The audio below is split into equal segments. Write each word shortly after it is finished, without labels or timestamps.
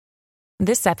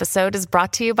This episode is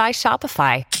brought to you by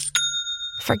Shopify.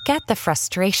 Forget the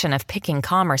frustration of picking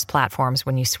commerce platforms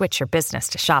when you switch your business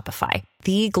to Shopify,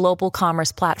 the global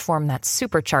commerce platform that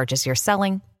supercharges your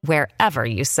selling wherever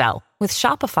you sell. With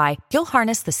Shopify, you'll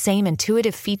harness the same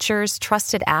intuitive features,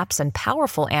 trusted apps, and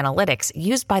powerful analytics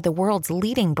used by the world's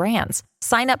leading brands.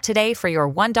 Sign up today for your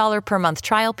 $1 per month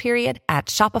trial period at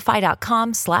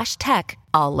shopify.com/tech,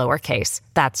 all lowercase.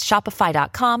 That's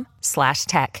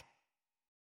shopify.com/tech.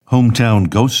 Hometown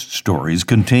Ghost Stories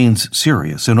contains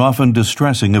serious and often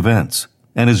distressing events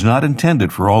and is not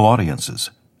intended for all audiences.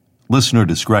 Listener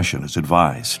discretion is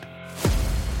advised.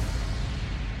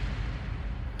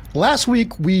 Last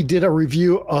week, we did a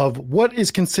review of what is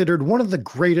considered one of the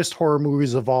greatest horror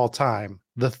movies of all time,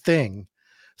 The Thing.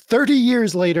 30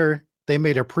 years later, they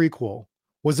made a prequel.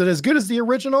 Was it as good as the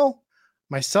original?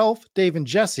 Myself, Dave, and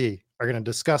Jesse are going to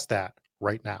discuss that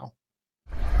right now.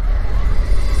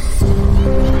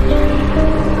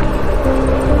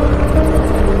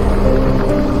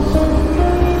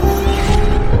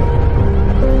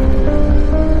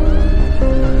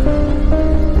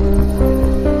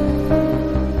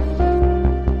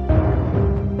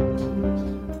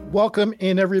 Welcome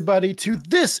in, everybody, to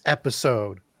this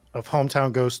episode of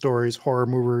Hometown Ghost Stories Horror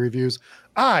Movie Reviews.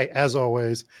 I, as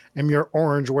always, am your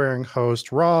orange-wearing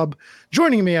host, Rob.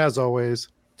 Joining me, as always,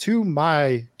 to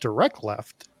my direct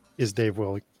left is Dave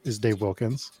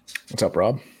Wilkins. What's up,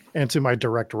 Rob? And to my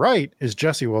direct right is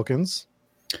Jesse Wilkins.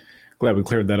 Glad we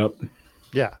cleared that up.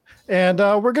 Yeah. And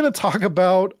we're going to talk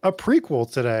about a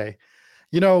prequel today.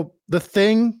 You know, The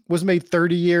Thing was made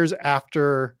 30 years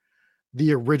after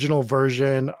the original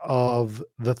version of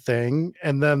The Thing,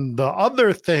 and then the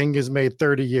other Thing is made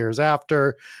 30 years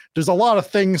after. There's a lot of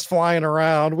things flying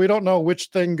around. We don't know which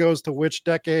thing goes to which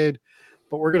decade,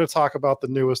 but we're going to talk about the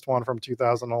newest one from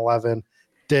 2011.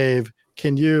 Dave,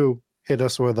 can you hit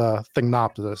us with a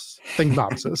thingnopsis?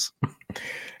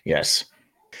 Yes.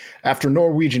 After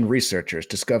Norwegian researchers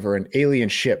discover an alien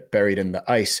ship buried in the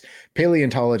ice,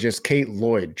 paleontologist Kate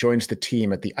Lloyd joins the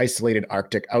team at the isolated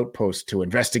Arctic outpost to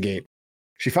investigate.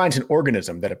 She finds an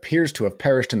organism that appears to have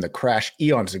perished in the crash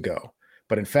eons ago,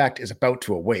 but in fact is about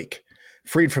to awake.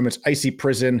 Freed from its icy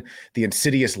prison, the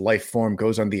insidious life form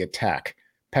goes on the attack.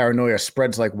 Paranoia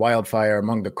spreads like wildfire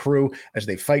among the crew as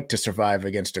they fight to survive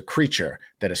against a creature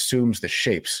that assumes the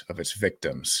shapes of its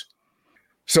victims.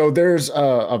 So there's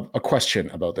a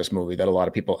question about this movie that a lot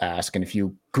of people ask, and if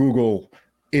you Google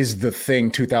 "Is The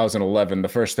Thing 2011," the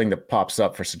first thing that pops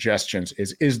up for suggestions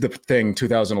is The Thing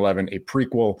 2011 a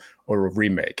prequel or a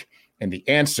remake? And the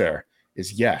answer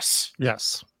is yes.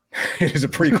 Yes. It is a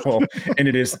prequel, and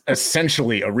it is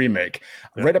essentially a remake.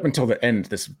 Yeah. Right up until the end,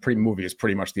 this movie is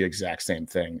pretty much the exact same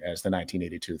thing as the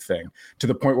 1982 Thing, to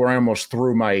the point where I almost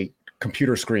threw my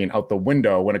computer screen out the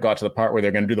window when it got to the part where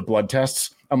they're going to do the blood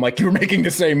tests. I'm like, you're making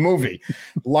the same movie.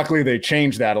 Luckily, they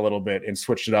changed that a little bit and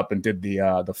switched it up and did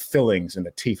the fillings in the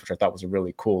teeth, which I thought was a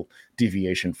really cool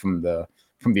deviation from the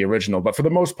original. But for the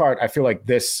most part, I feel like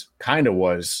this kind of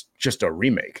was just a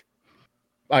remake.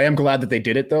 I am glad that they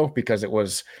did it, though, because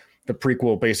the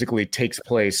prequel basically takes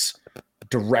place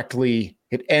directly.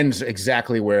 It ends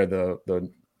exactly where the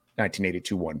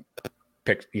 1982 one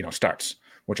starts,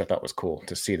 which I thought was cool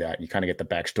to see that. You kind of get the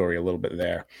backstory a little bit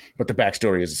there, but the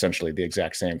backstory is essentially the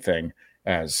exact same thing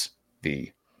as the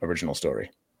original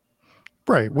story.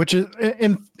 Right, which is,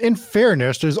 in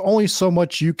fairness, there's only so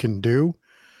much you can do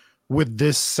with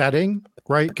this setting,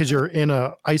 right? Because you're in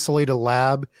a isolated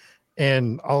lab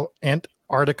in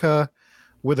Antarctica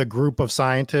with a group of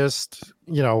scientists,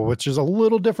 which is a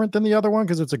little different than the other one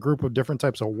because it's a group of different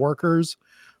types of workers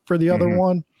for the other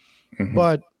one. Mm-hmm.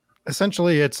 But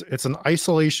essentially, it's an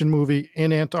isolation movie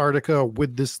in Antarctica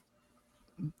with this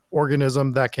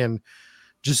organism that can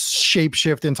just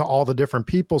shapeshift into all the different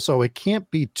people. So it can't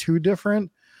be too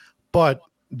different. But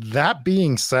that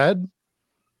being said,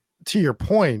 to your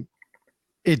point,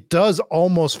 it does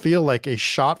almost feel like a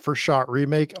shot-for-shot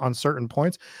remake on certain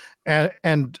points.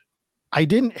 And I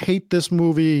didn't hate this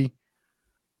movie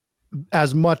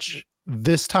as much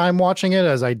this time watching it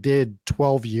as I did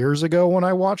 12 years ago when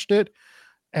I watched it.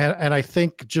 And I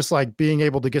think just like being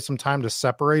able to get some time to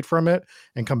separate from it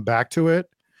and come back to it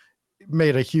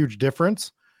made a huge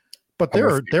difference. But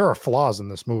there are flaws in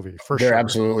this movie, for sure. There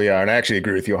absolutely are. And I actually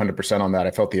agree with you 100% on that.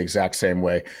 I felt the exact same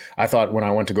way. I thought when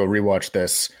I went to go rewatch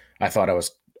this,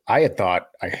 I had thought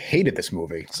I hated this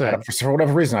movie. For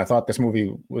whatever reason, I thought this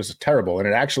movie was terrible. And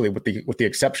it actually, with the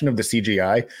exception of the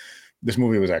CGI, this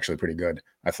movie was actually pretty good.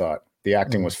 I thought the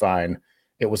acting was fine.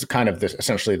 It was kind of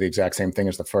essentially the exact same thing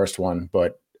as the first one,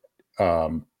 but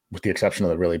with the exception of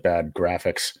the really bad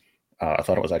graphics, I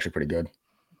thought it was actually pretty good.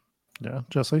 Yeah,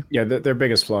 Jesse. Yeah, their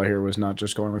biggest flaw here was not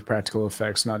just going with practical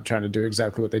effects, not trying to do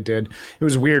exactly what they did. It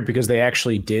was weird because they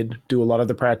actually did do a lot of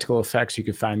the practical effects. You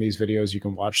could find these videos, you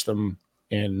can watch them,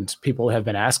 and people have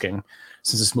been asking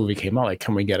since this movie came out, like,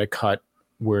 can we get a cut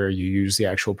where you use the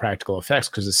actual practical effects?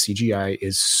 Because the CGI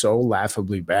is so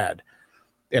laughably bad.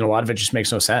 And a lot of it just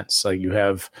makes no sense. Like, you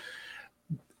have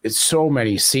it's so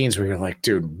many scenes where you're like,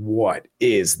 dude, what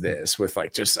is this? With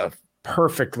like just a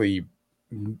perfectly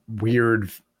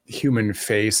weird human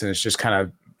face, and it's just kind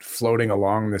of floating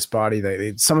along this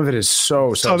body. Some of it is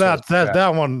so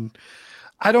that one,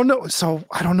 I don't know. So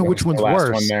I don't know which one's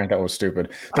worse. One there, that was stupid.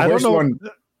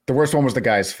 The worst one was the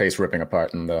guy's face ripping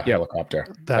apart in the helicopter.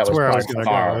 That's where I was going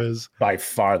to go. Is by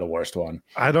far the worst one.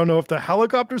 I don't know if the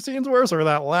helicopter scene's worse or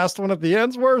that last one at the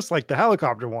end's worse. Like the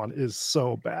helicopter one is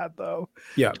so bad though.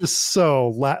 Yeah, just so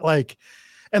like,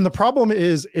 and the problem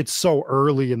is it's so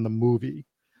early in the movie,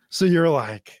 so you're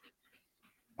like,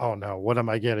 oh no, what am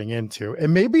I getting into?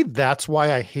 And maybe that's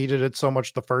why I hated it so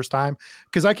much the first time,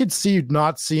 because I could see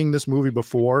not seeing this movie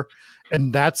before,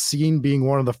 and that scene being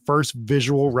one of the first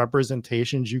visual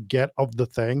representations you get of the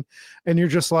thing. And you're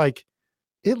just like,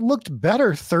 it looked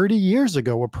better 30 years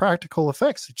ago with practical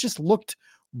effects. It just looked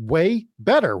way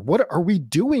better. What are we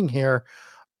doing here?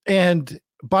 And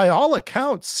by all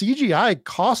accounts, CGI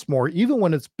costs more, even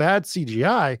when it's bad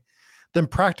CGI, than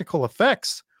practical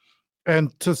effects.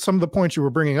 And to some of the points you were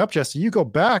bringing up, Jesse, you go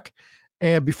back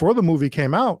and before the movie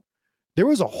came out, there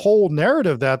was a whole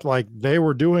narrative that like they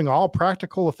were doing all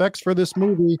practical effects for this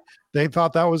movie. They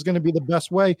thought that was going to be the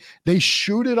best way. They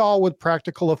shoot it all with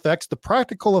practical effects. The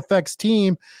practical effects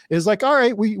team is like, all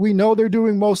right, we know they're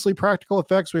doing mostly practical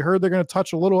effects. We heard they're going to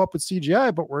touch a little up with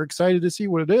CGI, but we're excited to see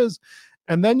what it is.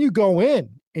 And then you go in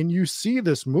and you see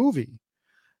this movie.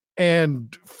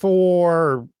 And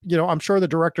for, I'm sure the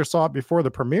director saw it before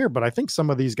the premiere, but I think some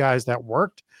of these guys that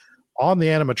worked on the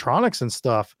animatronics and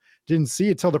stuff didn't see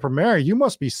it till the premiere. You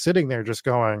must be sitting there just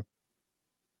going,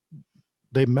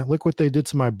 look what they did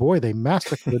to my boy. They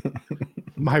massacred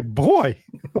my boy.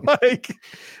 Like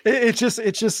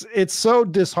it's so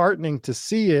disheartening to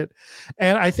see it.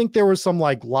 And I think there was some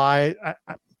like lie.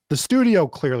 The studio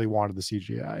clearly wanted the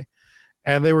CGI,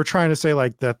 and they were trying to say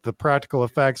like that the practical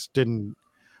effects didn't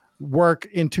work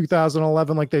in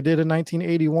 2011 like they did in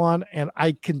 1981. And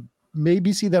I can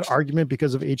maybe see that argument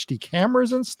because of HD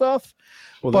cameras and stuff.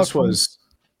 Well, this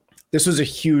was a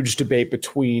huge debate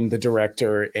between the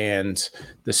director and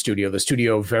the studio. The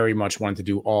studio very much wanted to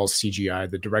do all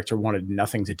CGI. The director wanted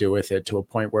nothing to do with it, to a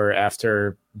point where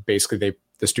after basically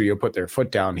the studio put their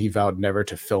foot down, he vowed never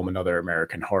to film another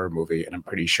American horror movie, and I'm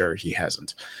pretty sure he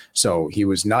hasn't. So he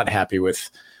was not happy with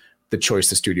the choice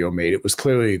the studio made. It was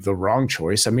clearly the wrong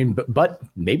choice. I mean, but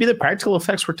maybe the practical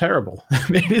effects were terrible.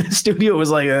 Maybe the studio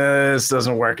was like, this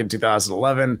doesn't work in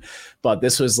 2011. But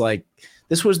this was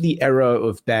the era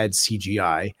of bad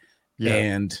CGI,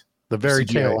 and the very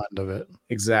CGI, tail end of it.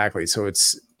 Exactly. So it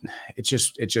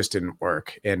just didn't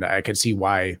work, and I could see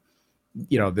why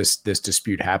this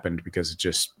dispute happened, because it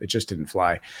just didn't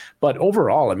fly. But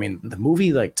overall, I mean, the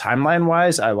movie, like timeline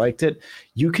wise, I liked it.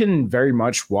 You can very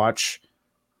much watch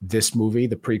this movie,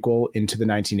 the prequel, into the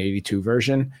 1982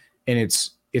 version, and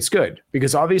it's good,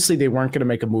 because obviously they weren't going to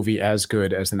make a movie as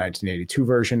good as the 1982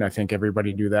 version. I think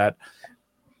everybody knew that.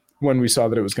 When we saw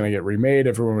that it was going to get remade,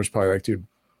 everyone was probably like, dude,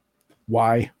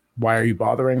 why are you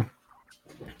bothering?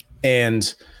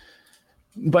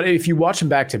 But if you watch them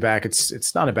back to back,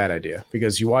 it's not a bad idea,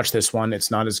 because you watch this one, it's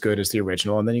not as good as the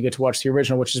original, and then you get to watch the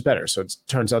original, which is better. So it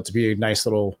turns out to be a nice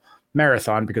little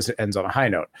marathon, because it ends on a high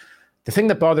note. The thing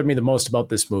that bothered me the most about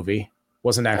this movie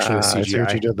wasn't actually the CGI. I see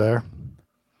what you did there.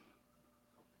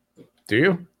 Do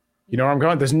you? You know where I'm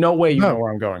going? There's no way you know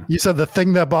where I'm going. You said the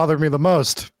thing that bothered me the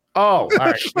most. Oh, all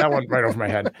right. That went right over my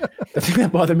head. The thing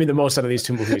that bothered me the most out of these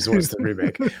two movies was the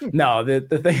remake. No, the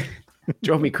thing that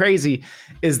drove me crazy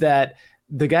is that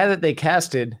the guy that they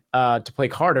casted to play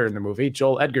Carter in the movie,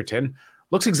 Joel Edgerton,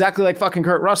 looks exactly like fucking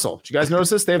Kurt Russell. Did you guys notice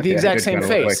this? They have the exact same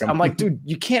face. I'm like, dude,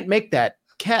 you can't make that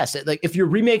cast. Like, if you're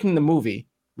remaking the movie,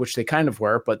 which they kind of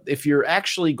were, but if you're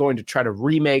actually going to try to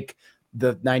remake the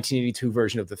 1982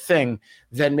 version of The Thing,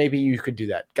 then maybe you could do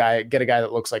that. Get a guy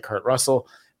that looks like Kurt Russell.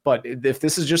 But if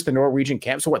this is just the Norwegian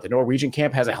camp, so what? The Norwegian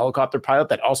camp has a helicopter pilot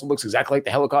that also looks exactly like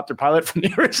the helicopter pilot from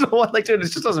the original one. Like, dude, it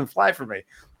just doesn't fly for me.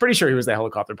 Pretty sure he was the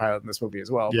helicopter pilot in this movie as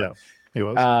well. Yeah, he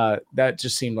was. That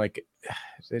just seemed like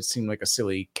a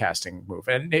silly casting move.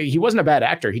 And he wasn't a bad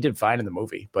actor. He did fine in the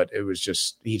movie, but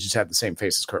he just had the same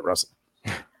face as Kurt Russell.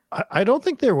 I don't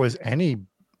think there was any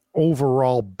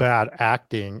overall bad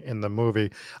acting in the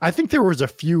movie. I think there was a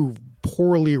few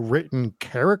poorly written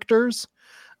characters.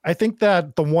 I think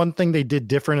that the one thing they did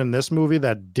different in this movie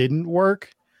that didn't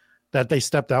work, that they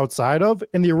stepped outside of,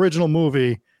 in the original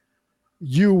movie,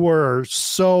 you were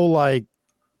so like,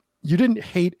 you didn't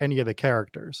hate any of the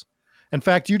characters. In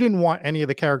fact, you didn't want any of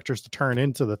the characters to turn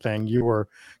into the Thing. You were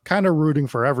kind of rooting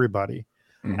for everybody.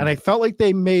 Mhm. And I felt like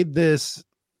they made this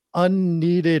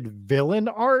unneeded villain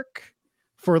arc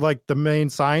for like the main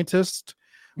scientist,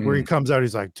 where he comes out,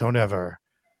 he's like, don't ever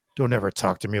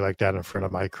talk to me like that in front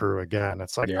of my crew again.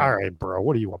 It's like, Yeah. all right, bro,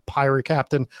 what are you, a pirate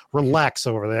captain? Relax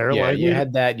over there. Yeah, like, you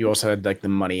had that. You also had like the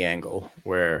money angle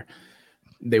where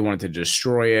they wanted to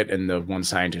destroy it, and the one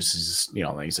scientist is,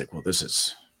 he's like, well, this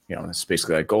is, it's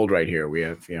basically like gold right here. We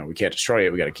have, we can't destroy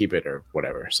it. We got to keep it or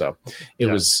whatever. So it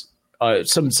was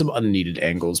some unneeded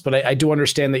angles, but I do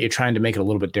understand that you're trying to make it a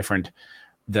little bit different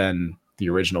than the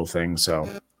original thing. So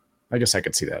I guess I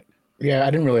could see that. Yeah,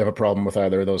 I didn't really have a problem with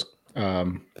either of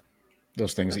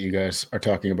those things that you guys are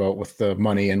talking about with the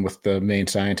money and with the main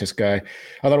scientist guy.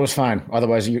 I thought it was fine.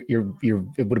 Otherwise, it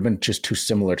would have been just too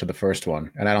similar to the first one.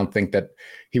 And I don't think that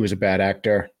he was a bad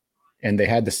actor. And they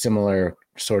had the similar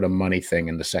sort of money thing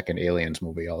in the second Aliens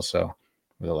movie also.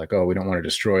 Where they're like, oh, we don't want to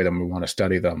destroy them. We want to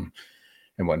study them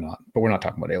and whatnot. But we're not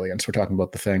talking about aliens. We're talking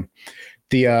about the Thing.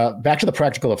 The back to the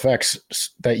practical effects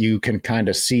that you can kind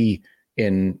of see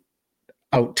in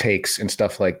outtakes and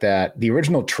stuff like that. The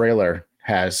original trailer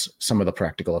has some of the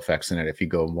practical effects in it if you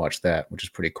go and watch that, which is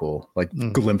pretty cool, like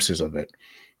glimpses of it,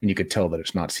 and you could tell that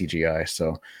it's not CGI.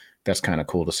 So that's kind of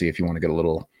cool to see if you want to get a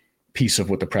little piece of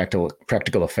what the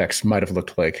practical effects might have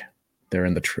looked like there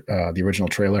in the original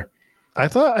trailer. I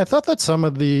thought that some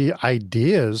of the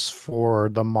ideas for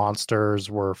the monsters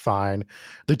were fine.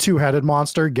 The two-headed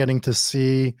monster, getting to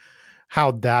see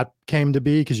how that came to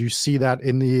be, because you see that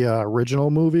in the original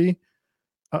movie.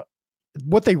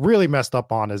 What they really messed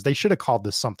up on is they should have called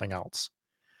this something else.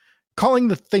 Calling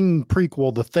the Thing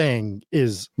prequel The Thing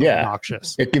is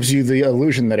obnoxious. It gives you the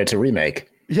illusion that it's a remake.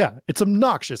 Yeah, it's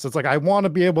obnoxious. It's like, I want to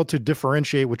be able to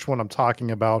differentiate which one I'm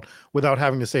talking about without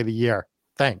having to say the year.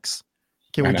 Thanks.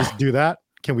 Can we just do that?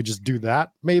 Can we just do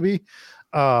that? Maybe.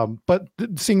 But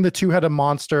seeing the two-headed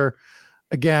monster,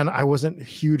 again, I wasn't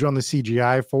huge on the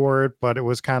CGI for it, but it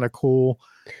was kind of cool.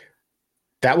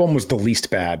 That one was the least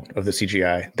bad of the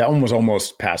CGI. That one was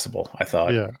almost passable, I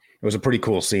thought. Yeah. It was a pretty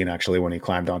cool scene, actually, when he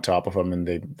climbed on top of him and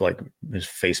they his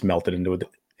face melted into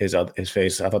his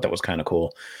face. I thought that was kind of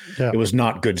cool. Yeah. It was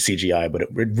not good CGI, but it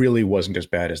really wasn't as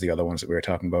bad as the other ones that we were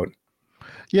talking about.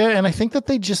 Yeah, and I think that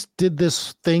they just did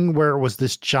this thing where it was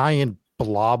this giant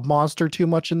blob monster too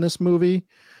much in this movie,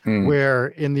 where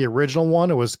in the original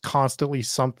one, it was constantly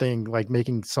something like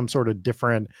making some sort of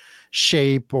different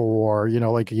shape, or,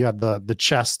 like you had the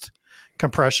chest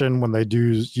compression when they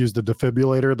do use the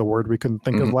defibrillator, the word we couldn't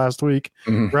think of last week,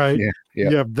 right? Yeah.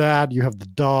 You have that, you have the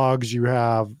dogs, you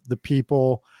have the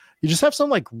people, you just have some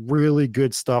like really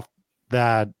good stuff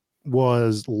that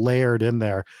was layered in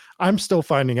there. I'm still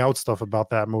finding out stuff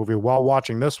about that movie while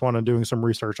watching this one and doing some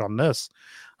research on this.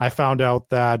 I found out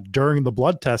that during the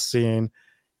blood test scene,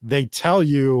 they tell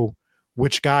you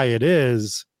which guy it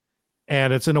is,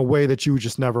 and it's in a way that you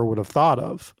just never would have thought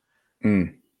of.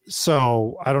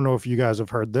 So I don't know if you guys have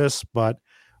heard this, but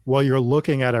while you're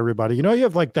looking at everybody, you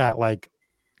have like that like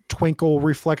twinkle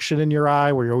reflection in your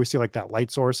eye where you always see like that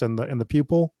light source in the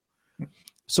pupil.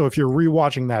 So if you're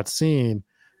rewatching that scene,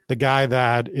 the guy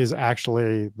that is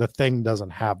actually the Thing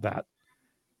doesn't have that.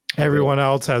 Everyone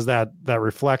else has that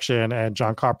reflection, and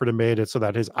John Carpenter made it so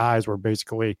that his eyes were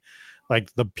basically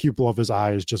like the pupil of his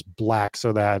eye is just black,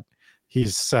 so that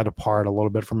he's set apart a little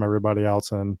bit from everybody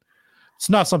else. And it's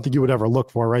not something you would ever look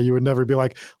for, right? You would never be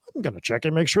like, I'm going to check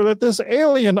and make sure that this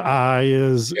alien eye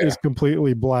is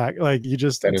completely black. Like, you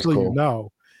just, until you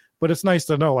know, but it's nice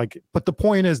to know, like, but the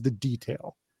point is the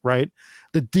detail, right?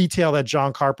 The detail that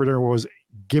John Carpenter was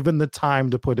given the time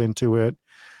to put into it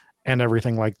and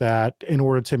everything like that in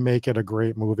order to make it a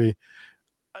great movie.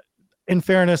 In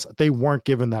fairness, they weren't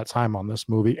given that time on this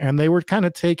movie, and they were kind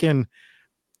of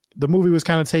the movie was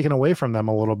kind of taken away from them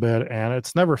a little bit, and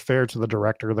it's never fair to the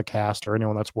director, the cast, or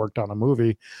anyone that's worked on a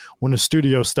movie when the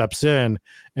studio steps in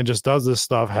and just does this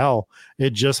stuff. Hell,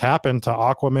 it just happened to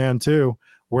Aquaman 2,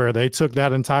 where they took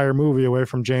that entire movie away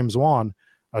from James Wan,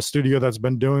 a studio that's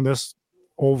been doing this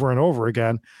over and over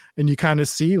again. And you kind of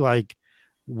see, like,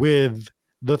 with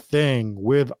The Thing,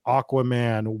 with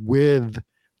Aquaman, with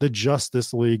the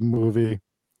Justice League movie,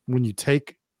 when you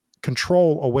take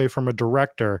control away from a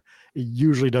director, it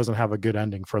usually doesn't have a good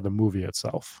ending for the movie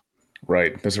itself.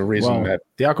 Right. There's a reason that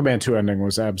the Aquaman 2 ending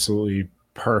was absolutely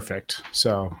perfect.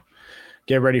 So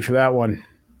get ready for that one.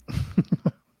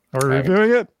 Are we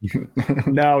reviewing it?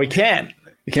 No, we can't.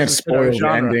 You can't spoil the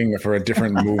genre. ending for a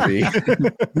different movie. I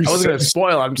wasn't going to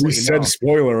spoil. I'm just We letting you said know.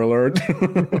 spoiler alert.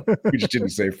 We just didn't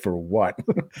say for what.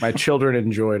 My children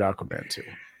enjoyed Aquaman 2,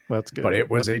 That's good. but it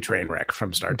was a train wreck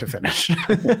from start to finish.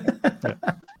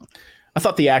 I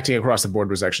thought the acting across the board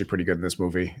was actually pretty good in this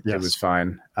movie. Yes. It was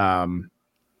fine.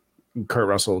 Kurt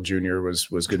Russell Jr. was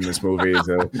good in this movie.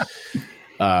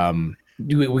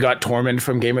 We got Tormund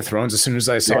from Game of Thrones. As soon as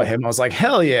I saw him, I was like,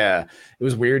 hell yeah. It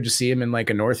was weird to see him in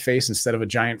like a North Face instead of a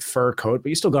giant fur coat, but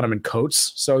you still got him in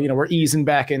coats. So, we're easing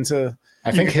back into.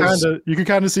 I think you can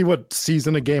kind of see what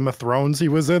season of Game of Thrones he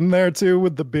was in there too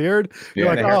with the beard. You're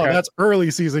like, oh, that's early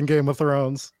season Game of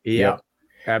Thrones. Yeah,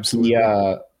 absolutely.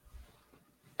 Yeah.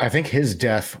 I think his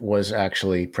death was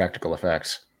actually practical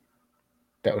effects.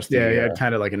 That was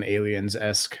kind of like an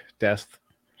Aliens-esque death.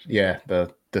 Yeah,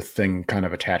 the thing kind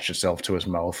of attached itself to his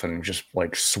mouth and just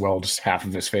like swelled half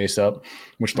of his face up,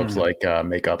 which looks like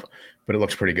makeup, but it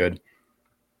looks pretty good.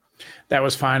 That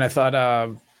was fine. I thought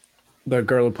the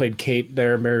girl who played Kate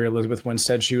there, Mary Elizabeth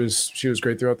Winstead, she was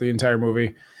great throughout the entire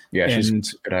movie. Yeah, she's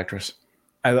a good actress.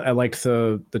 I liked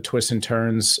the twists and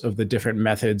turns of the different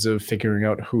methods of figuring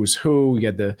out who's who. You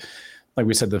had like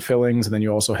we said, the fillings, and then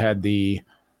you also had the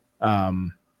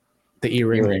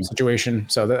earring situation.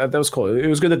 So that was cool. It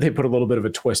was good that they put a little bit of a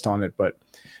twist on it, but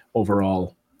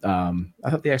overall, I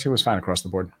thought the acting was fine across the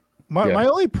board. My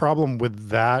only problem with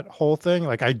that whole thing,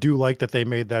 like I do like that they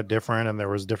made that different and there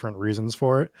was different reasons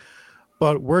for it,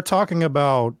 but we're talking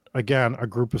about, again, a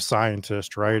group of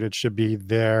scientists, right? It should be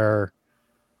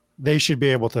they should be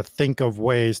able to think of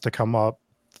things to come up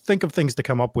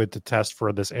with to test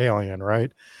for this alien,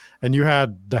 right? And you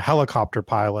had the helicopter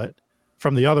pilot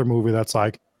from the other movie that's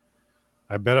like,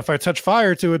 I bet if I touch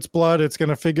fire to its blood, it's going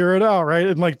to figure it out, right?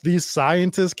 And like these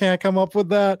scientists can't come up with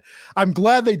that. I'm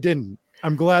glad they didn't.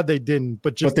 But they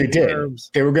did.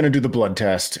 They were going to do the blood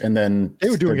test, and then they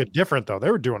were doing it different though.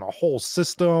 They were doing a whole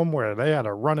system where they had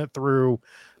to run it through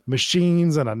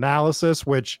machines and analysis,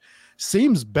 which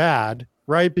seems bad,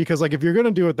 right? Because like if you're going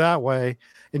to do it that way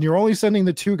and you're only sending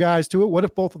the 2 guys to it, what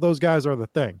if both of those guys are the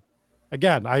thing?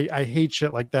 Again, I hate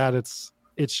shit like that. It's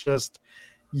just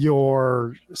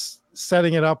you're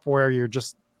setting it up where you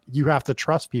have to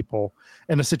trust people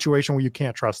in a situation where you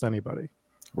can't trust anybody.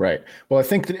 Right. Well, I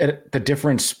think the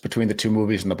difference between the 2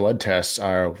 movies and the blood tests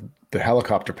are the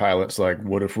helicopter pilot's like,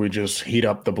 what if we just heat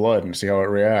up the blood and see how it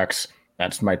reacts?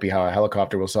 That might be how a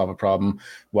helicopter will solve a problem.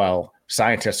 While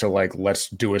scientists are like, let's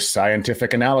do a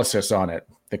scientific analysis on it.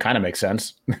 That kind of makes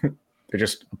sense. They're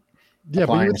just but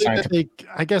you think that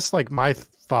I guess like my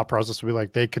thought process would be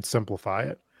like they could simplify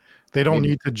it. They don't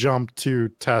need to jump to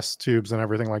test tubes and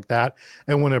everything like that.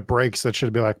 And when it breaks, it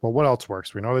should be like, well, what else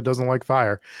works? We know it doesn't like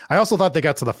fire. I also thought they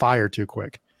got to the fire too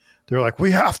quick. They were like,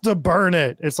 we have to burn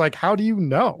it. It's like, how do you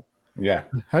know? Yeah.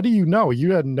 How do you know?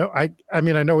 You had no, I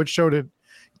mean, I know it showed it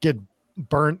get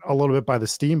burnt a little bit by the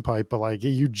steam pipe, but like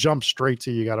you jump straight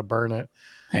to, you got to burn it.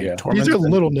 Hey, these are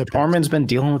little nitpicks. Tormund's been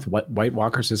dealing with White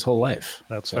Walkers his whole life.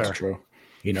 That's true.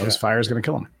 He knows fire is going to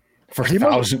kill him. For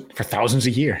thousands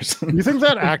of years. You think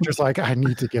that actor's like, I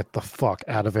need to get the fuck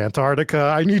out of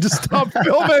Antarctica. I need to stop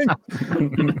filming.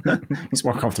 He's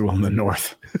more comfortable in the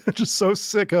north. Just so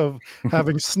sick of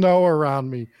having snow around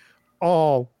me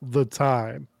all the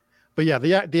time. But yeah,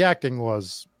 the acting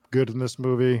was good in this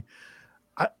movie.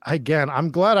 I'm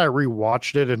glad I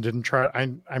rewatched it and didn't try.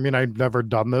 I mean, I've never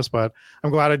done this, but I'm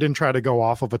glad I didn't try to go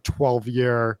off of a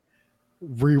 12-year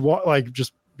rewatch, like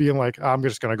just being like, I'm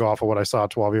just going to go off of what I saw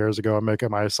 12 years ago and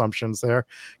making my assumptions there.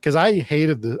 Because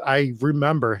I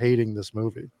remember hating this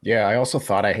movie. Yeah, I also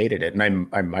thought I hated it, and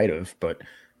I might have, but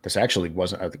this actually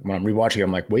wasn't. When I'm rewatching,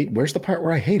 I'm like, wait, where's the part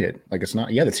where I hate it? Like, it's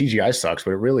not. Yeah, the CGI sucks,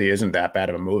 but it really isn't that bad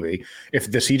of a movie.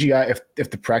 If the CGI, if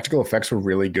the practical effects were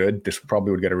really good, this probably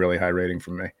would get a really high rating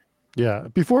from me. Yeah.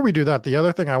 Before we do that, the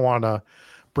other thing I want to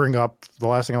bring up, the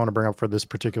last thing I want to bring up for this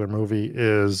particular movie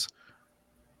is,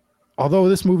 although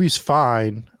this movie's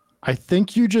fine, I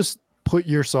think you just put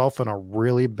yourself in a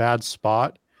really bad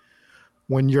spot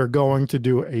when you're going to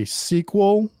do a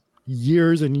sequel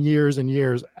years and years and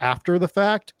years after the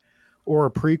fact, or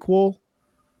a prequel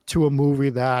to a movie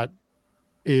that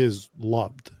is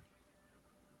loved.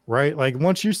 Right? Like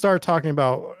once you start talking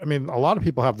about, I mean, a lot of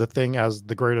people have The Thing as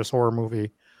the greatest horror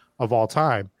movie of all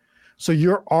time. So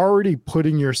you're already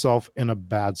putting yourself in a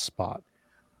bad spot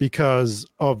because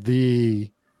of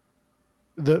the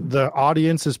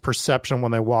audience's perception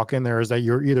when they walk in there is that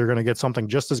you're either going to get something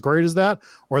just as great as that,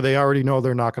 or they already know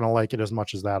they're not going to like it as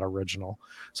much as that original.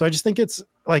 So I just think it's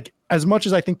like, as much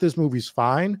as I think this movie's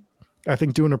fine, I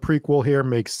think doing a prequel here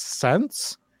makes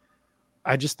sense.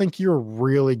 I just think you're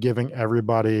really giving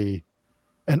everybody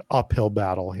an uphill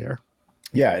battle here.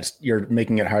 Yeah, you're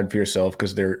making it hard for yourself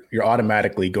because you're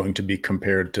automatically going to be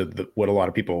compared to what a lot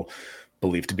of people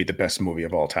believe to be the best movie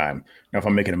of all time. Now, if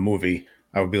I'm making a movie,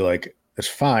 I would be like, it's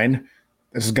fine.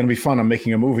 This is going to be fun. I'm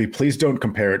making a movie. Please don't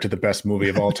compare it to the best movie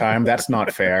of all time. That's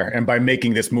not fair. And by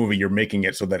making this movie, you're making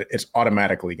it so that it's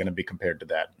automatically going to be compared to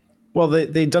that. Well,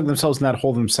 they dug themselves in that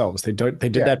hole themselves. They did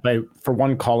that by, for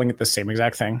one, calling it the same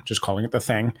exact thing, just calling it the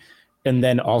thing, and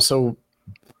then also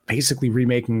basically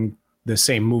remaking the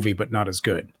same movie but not as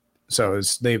good. So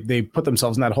they put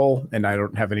themselves in that hole, and I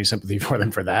don't have any sympathy for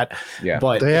them for that. Yeah,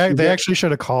 but they actually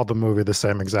should have called the movie the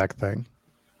same exact thing.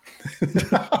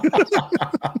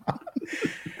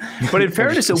 But in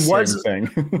fairness, it was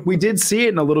we did see it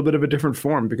in a little bit of a different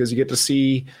form because you get to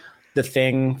see the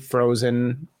thing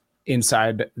frozen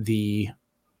inside the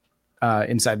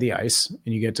ice, and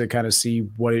you get to kind of see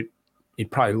what it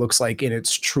probably looks like in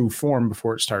its true form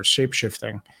before it starts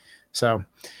shape-shifting. So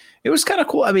it was kind of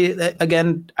cool. I mean,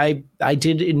 again, I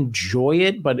did enjoy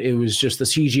it, but it was just the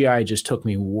CGI just took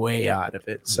me way out of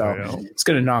it. So it's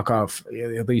going to knock off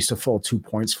at least a full 2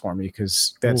 points for me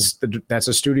because that's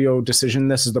a studio decision.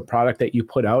 This is the product that you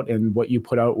put out, and what you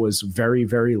put out was very,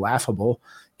 very laughable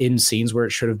in scenes where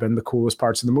it should have been the coolest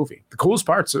parts of the movie. The coolest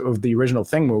parts of the original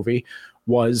Thing movie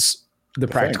was the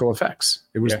practical effects.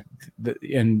 It was,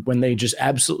 and when they just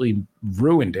absolutely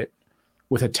ruined it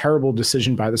with a terrible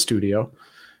decision by the studio,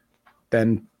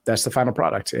 then that's the final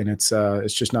product, and it's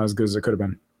just not as good as it could have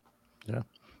been. Yeah.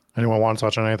 Anyone want to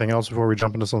touch on anything else before we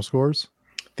jump into some scores?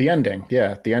 The ending,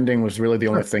 the ending was really the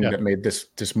only thing that made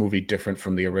this movie different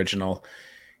from the original,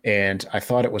 and I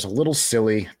thought it was a little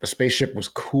silly. The spaceship was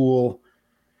cool,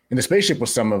 and the spaceship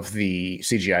was some of the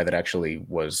CGI that actually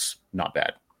was not bad.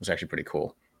 It was actually pretty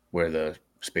cool, where the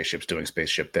spaceship's doing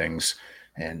spaceship things,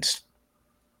 and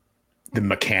the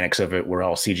mechanics of it were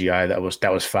all CGI. That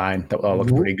was fine. That all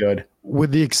looked pretty good.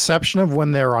 With the exception of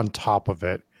when they're on top of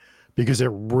it, because it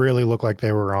really looked like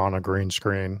they were on a green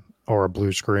screen or a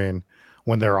blue screen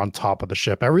when they're on top of the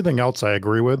ship. Everything else I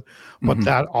agree with, but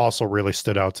that also really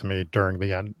stood out to me during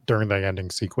the ending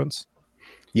sequence.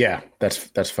 Yeah,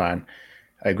 that's fine.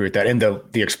 I agree with that. And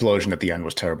the explosion at the end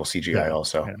was terrible CGI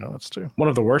also. Yeah, no, that's true. One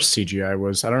of the worst CGI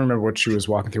was, I don't remember what she was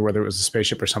walking through, whether it was a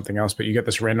spaceship or something else, but you get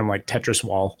this random like Tetris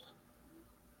wall.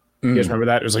 You guys remember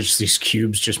that? It was like just these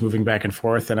cubes just moving back and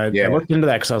forth. And I looked into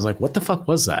that because I was like, what the fuck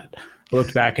was that? I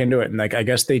looked back into it, and like, I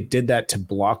guess they did that to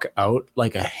block out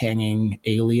like a hanging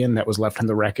alien that was left in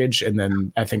the wreckage. And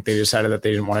then I think they decided that they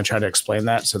didn't want to try to explain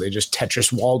that. So they just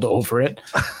Tetris walled over it.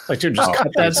 Like, dude, just cut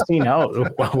that scene out.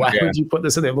 Why would you put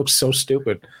this in there? It looks so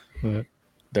stupid.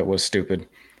 That was stupid.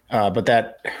 But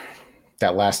that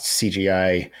last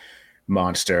CGI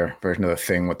monster version of the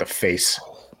Thing with the face,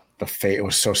 it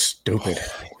was so stupid.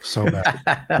 So bad.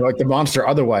 Like the monster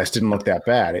otherwise didn't look that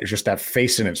bad. It was just that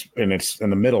face in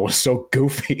the middle was so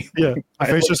goofy. Yeah, the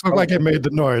face just looked like it made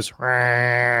the noise.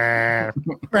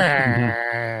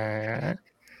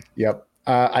 Yep.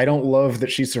 I don't love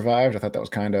that she survived. I thought that was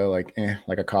kind of like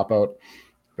a cop out.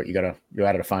 But you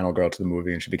added a final girl to the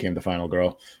movie, and she became the final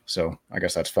girl. So I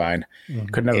guess that's fine.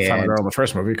 Couldn't have a final girl in the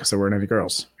first movie because there weren't any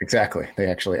girls. Exactly. They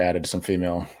actually added some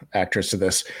female actress to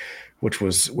this, which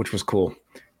was cool.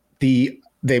 When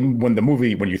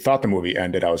you thought the movie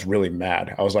ended, I was really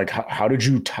mad. I was like, how did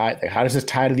you tie? Like, how does this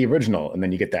tie to the original? And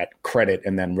then you get that credit,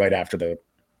 and then right after the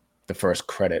first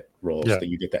credit rolls, that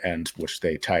you get the end, which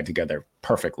they tied together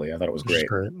perfectly. I thought it was great.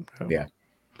 Yeah.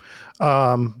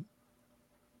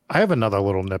 I have another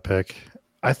little nitpick.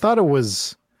 I thought it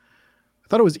was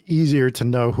easier to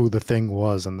know who the Thing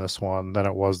was in this one than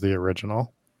it was the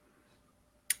original.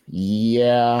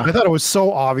 Yeah. I thought it was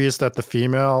so obvious that the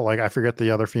female, like I forget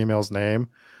the other female's name,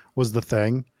 was the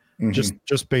Thing.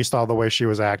 Just based on the way she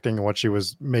was acting and what she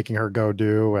was making her go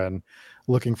do and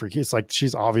looking for keys. Like,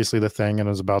 she's obviously the Thing and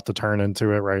is about to turn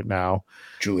into it right now.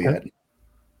 Juliet.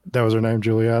 That was her name,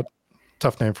 Juliet.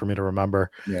 Tough name for me to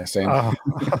remember. Yeah, same.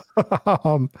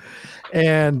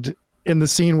 And in the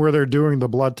scene where they're doing the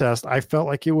blood test, I felt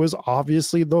like it was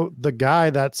obviously the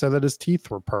guy that said that his teeth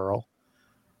were pearl.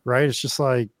 Right? It's just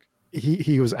like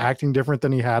he was acting different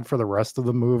than he had for the rest of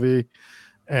the movie,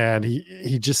 and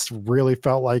he just really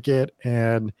felt like it,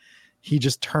 and he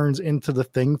just turns into the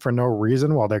Thing for no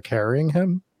reason while they're carrying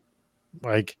him.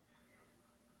 Like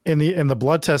in the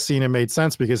blood test scene, it made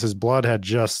sense because his blood had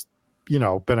just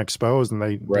been exposed, and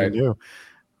they knew.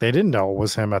 They didn't know it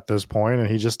was him at this point, and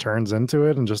he just turns into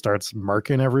it and just starts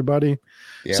murking everybody.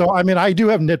 Yeah. So I mean, I do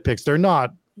have nitpicks. They're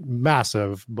not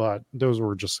massive, but those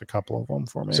were just a couple of them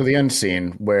for me. So the end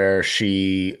scene where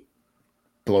she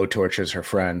blowtorches her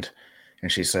friend,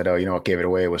 and she said, "Oh, you know what gave it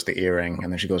away was the earring,"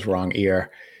 and then she goes, "Wrong ear,"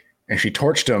 and she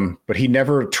torched him, but he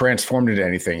never transformed into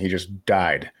anything. He just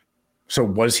died. So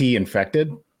was he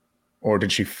infected, or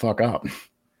did she fuck up?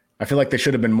 I feel like they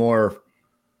should have been more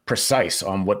precise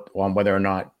on whether or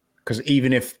not, because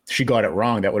even if she got it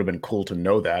wrong, that would have been cool to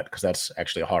know that, because that's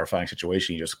actually a horrifying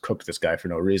situation. You just cooked this guy for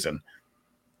no reason.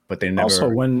 But they never. Also,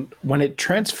 when it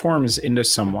transforms into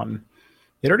someone,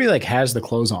 it already like has the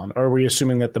clothes on. Or were you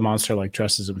assuming that the monster like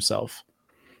dresses himself?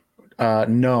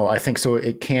 No, I think so.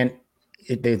 It can't.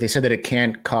 They said that it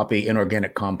can't copy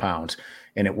inorganic compounds,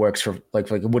 and it works for like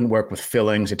it wouldn't work with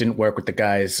fillings. It didn't work with the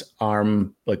guy's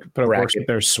arm, like but it works with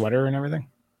their sweater and everything,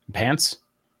 pants.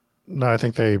 No, I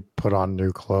think they put on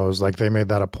new clothes. Like they made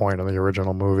that a point in the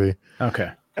original movie.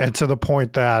 Okay. And to the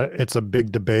point that it's a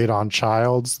big debate on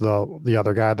Childs, the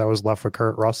other guy that was left with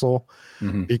Kurt Russell,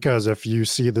 because if you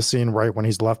see the scene right when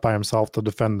he's left by himself to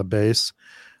defend the base,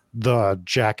 the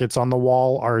jackets on the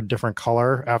wall are a different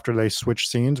color after they switch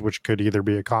scenes, which could either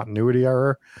be a continuity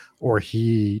error or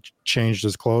he changed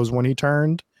his clothes when he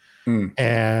turned.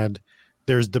 And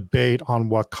there's debate on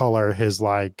what color his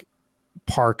like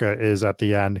parka is at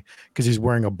the end, because he's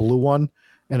wearing a blue one.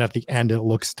 And at the end, it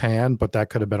looks tan, but that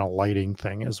could have been a lighting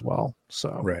thing as well.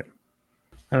 So, right.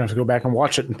 I have to go back and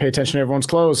watch it and pay attention to everyone's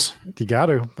clothes. You got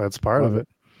to. That's part of it.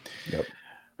 Yep.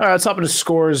 All right, let's hop into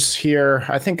scores here.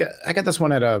 I think I got this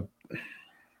one at I'm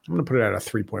going to put it at a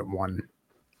 3.1.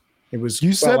 It was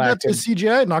you said that the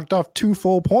CGI knocked off 2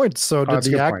 full points. So did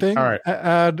the acting all right.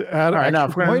 add all right, now,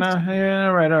 points? Yeah,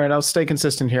 all right. I'll stay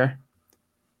consistent here.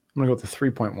 I'm going to go with the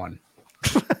 3.1.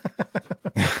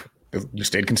 You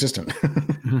stayed consistent.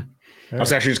 I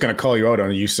was actually just going to call you out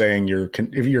on you saying your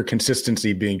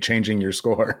consistency being changing your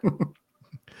score.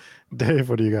 Dave,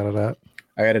 what do you got it at?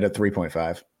 I had it at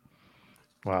 3.5.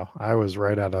 Wow, I was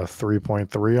right at a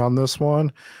 3.3 on this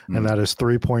one, and that is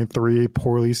 3.3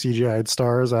 poorly CGI'd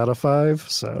stars out of 5.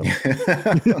 So,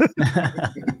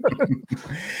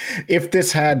 if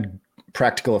this had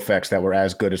practical effects that were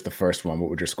as good as the first one, what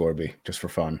would your score be, just for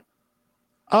fun?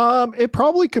 It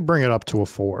probably could bring it up to a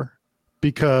 4,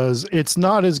 because it's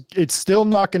still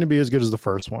not going to be as good as the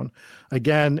first one.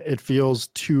 Again, it feels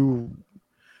too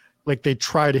like they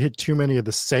try to hit too many of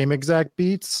the same exact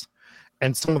beats,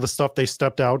 and some of the stuff they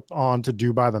stepped out on to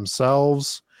do by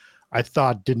themselves, I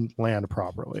thought didn't land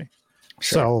properly.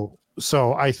 Sure.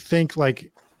 So I think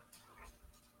like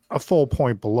a full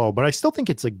point below, but I still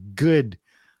think it's a good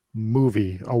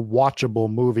movie, a watchable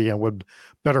movie, and with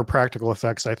better practical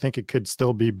effects, I think it could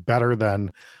still be better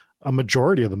than a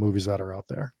majority of the movies that are out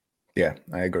there. Yeah,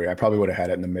 I agree. I probably would have had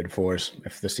it in the mid-4s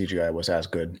if the CGI was as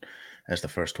good as the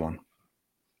first one.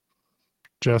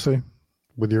 Jesse,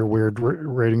 with your weird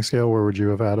rating scale, where would you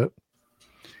have had it?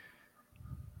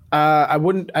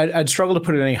 I'd struggle to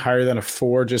put it any higher than a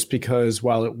 4, just because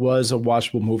while it was a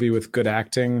watchable movie with good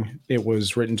acting, it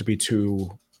was written to be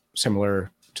too similar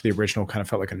to the original. Kind of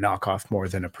felt like a knockoff more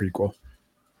than a prequel.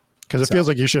 Because it feels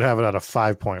like you should have it at a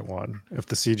 5.1 if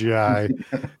the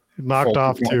CGI knocked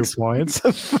off 2 points.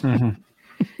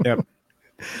 Yep.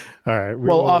 All right.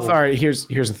 All right. Here's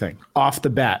the thing. Off the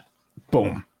bat,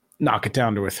 boom, knock it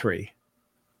down to a 3,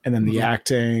 and then the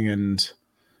acting and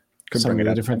some of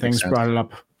the different things brought it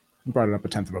up a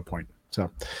 1/10 of a point. So,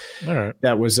 all right,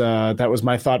 that was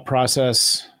my thought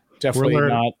process. Definitely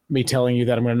not me telling you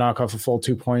that I'm going to knock off a full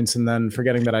 2 points and then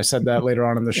forgetting that I said that later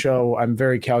on in the show. I'm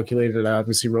very calculated. I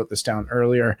obviously wrote this down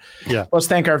earlier. Yeah. Let's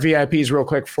thank our VIPs real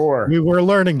quick for. We were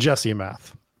learning Jesse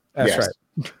math. That's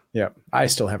right. Yeah. I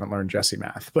still haven't learned Jesse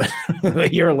math,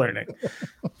 but you're learning.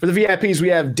 For the VIPs, we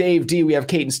have Dave D, we have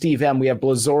Kate and Steve M, we have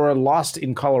Blazora, Lost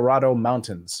in Colorado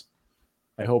Mountains.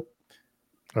 I hope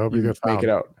you get make it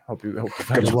out. Hope you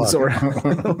find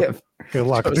Blazora. Good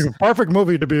luck. It's a perfect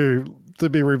movie to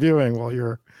be reviewing while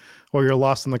you're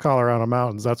lost in the Colorado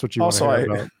mountains. That's what you want to hear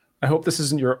about. I hope this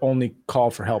isn't your only call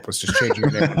for help. Was just changing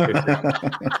your name.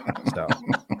 So,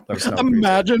 let us know,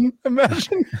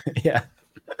 imagine. Yeah.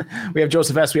 We have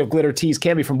Joseph S. We have Glitter Tees,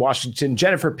 Cammy from Washington,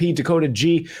 Jennifer P, Dakota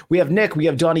G. We have Nick. We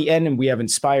have Donnie N, and we have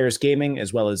Inspires Gaming,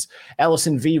 as well as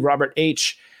Allison V, Robert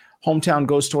H, Hometown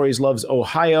Ghost Stories Loves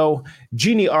Ohio,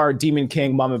 Jeannie R, Demon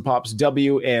King, Mom and Pops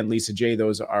W, and Lisa J.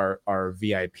 Those are our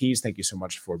VIPs. Thank you so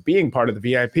much for being part of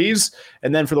the VIPs.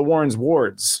 And then for the Warrens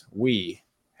Wards, we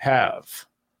have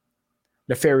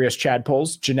Nefarious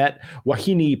Chadpoles, Jeanette,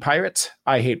 Wahini Pirate,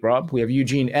 I Hate Rob. We have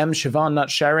Eugene M, Siobhan Not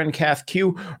Sharon, Kath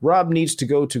Q, Rob Needs to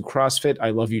Go to CrossFit,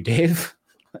 I Love You Dave.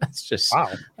 That's just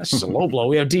a low blow.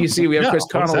 We have DC, we have Chris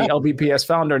Connolly, LBPS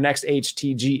founder, next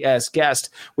HTGS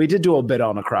guest. We did do a bit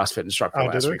on a CrossFit instructor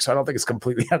last week, so I don't think it's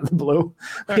completely out of the blue.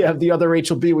 We have the other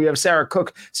Rachel B, we have Sarah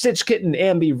Cook, Stitch Kitten,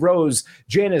 Ambi, Rose,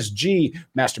 Janice G,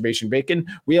 Masturbation Bacon.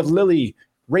 We have Lily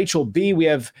Rachel B. We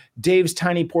have Dave's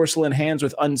Tiny Porcelain Hands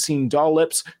with Unseen Doll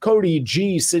Lips. Cody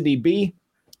G. Sydney B.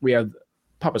 We have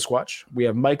Papa Squatch. We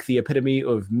have Mike, the epitome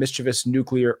of mischievous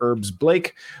nuclear herbs,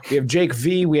 Blake. We have Jake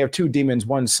V. We have Two Demons,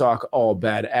 One Sock, All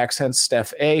Bad Accents,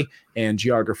 Steph A. And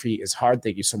Geography is Hard.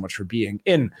 Thank you so much for being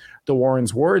in the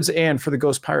Warren's Words. And for the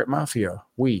Ghost Pirate Mafia,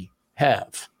 we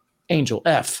have Angel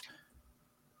F.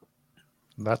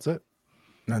 That's it.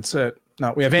 That's it.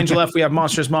 No, we have Angel F. We have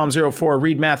Monstrous Mom 04,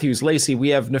 Reed Matthews, Lacey. We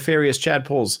have Nefarious Chad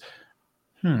Pulls.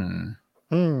 Let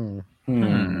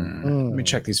me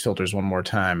check these filters one more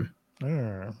time.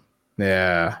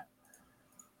 Yeah.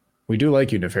 We do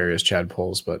like you, Nefarious Chad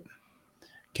Pulls, but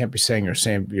can't be saying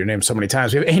your name so many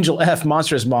times. We have Angel F,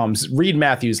 Monstrous Moms, Reed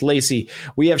Matthews, Lacey.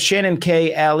 We have Shannon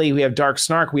K, Allie. We have Dark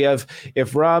Snark. We have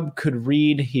If Rob could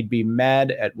read, he'd be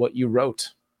mad at what you wrote.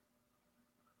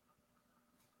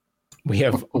 We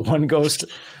have one of Ghost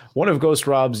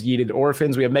Rob's Yeeted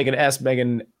Orphans. We have Megan S,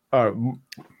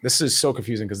 this is so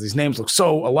confusing because these names look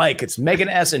so alike. It's Megan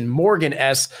S and Morgan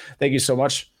S. Thank you so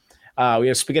much. We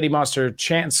have Spaghetti Monster,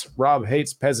 Chance, Rob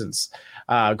Hates Peasants,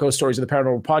 Ghost Stories of the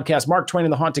Paranormal Podcast, Mark Twain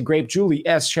and the Haunted Grape, Julie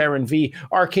S, Sharon V,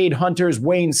 Arcade Hunters,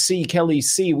 Wayne C, Kelly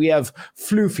C. We have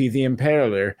Floofy the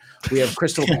Impaler. We have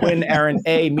Crystal Quinn, Aaron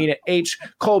A, Mina H,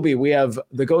 Colby. We have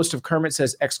The Ghost of Kermit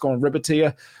says X going ribbit to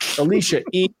you. Alicia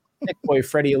E, Nick Boy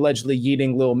Freddy allegedly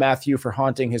yeeting Lil Matthew for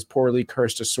haunting his poorly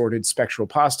cursed assorted spectral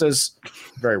pastas.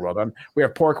 Very well done. We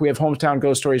have Pork. We have Hometown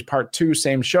Ghost Stories Part 2,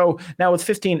 same show. Now with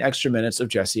 15 extra minutes of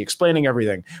Jesse explaining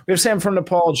everything. We have Sam from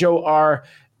Nepal, Joe R,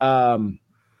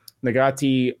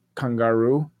 Nagati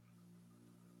Kangaroo.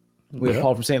 We have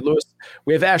Paul from St. Louis.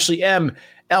 We have Ashley M,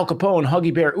 Al Capone,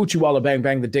 Huggy Bear, Uchiwala Bang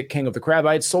Bang, the Dick King of the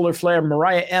Crabites, Solar Flare,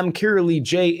 Mariah M, Kiralee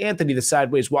J, Anthony the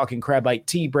Sideways Walking Crabite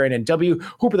T, Brandon W,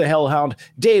 Hooper the Hellhound,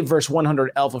 Dave vs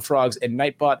 100 Alpha Frogs, and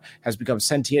Nightbot has become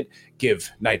sentient. Give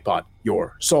Nightbot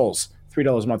your souls.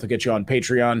 $3 a month will get you on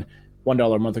Patreon.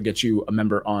 $1 a month will get you a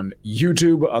member on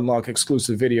YouTube, unlock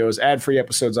exclusive videos, ad-free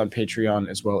episodes on Patreon,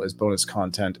 as well as bonus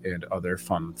content and other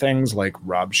fun things like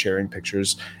Rob sharing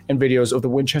pictures and videos of the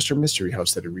Winchester Mystery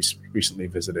House that he recently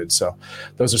visited. So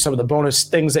those are some of the bonus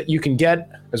things that you can get,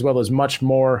 as well as much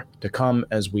more to come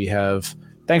as we have,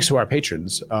 thanks to our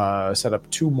patrons, set up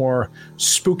 2 more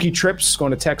spooky trips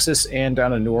going to Texas and down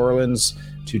to New Orleans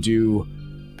to do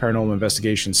paranormal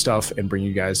investigation stuff and bring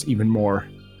you guys even more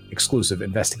exclusive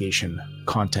investigation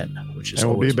content, which is, and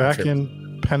we'll be back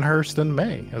in Penhurst in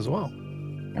May as well.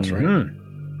 That's right.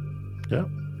 Yeah,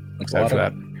 excited for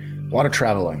that. A lot of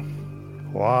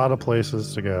traveling, a lot of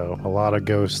places to go, a lot of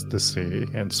ghosts to see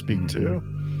and speak to.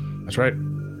 That's right.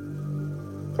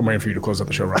 I'm waiting for you to close out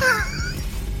the show, Rob.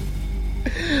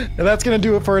 And that's going to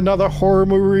do it for another horror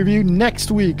movie review. Next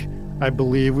week, I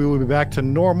believe we will be back to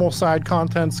normal side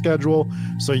content schedule,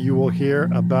 so you will hear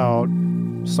about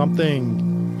something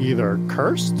either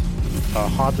cursed, a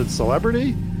haunted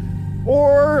celebrity,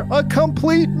 or a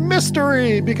complete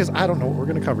mystery, because I don't know what we're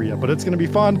going to cover yet, but it's going to be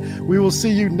fun. We will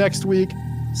see you next week,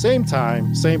 same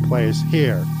time, same place,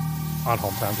 here on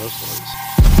Hometown Ghost Stories.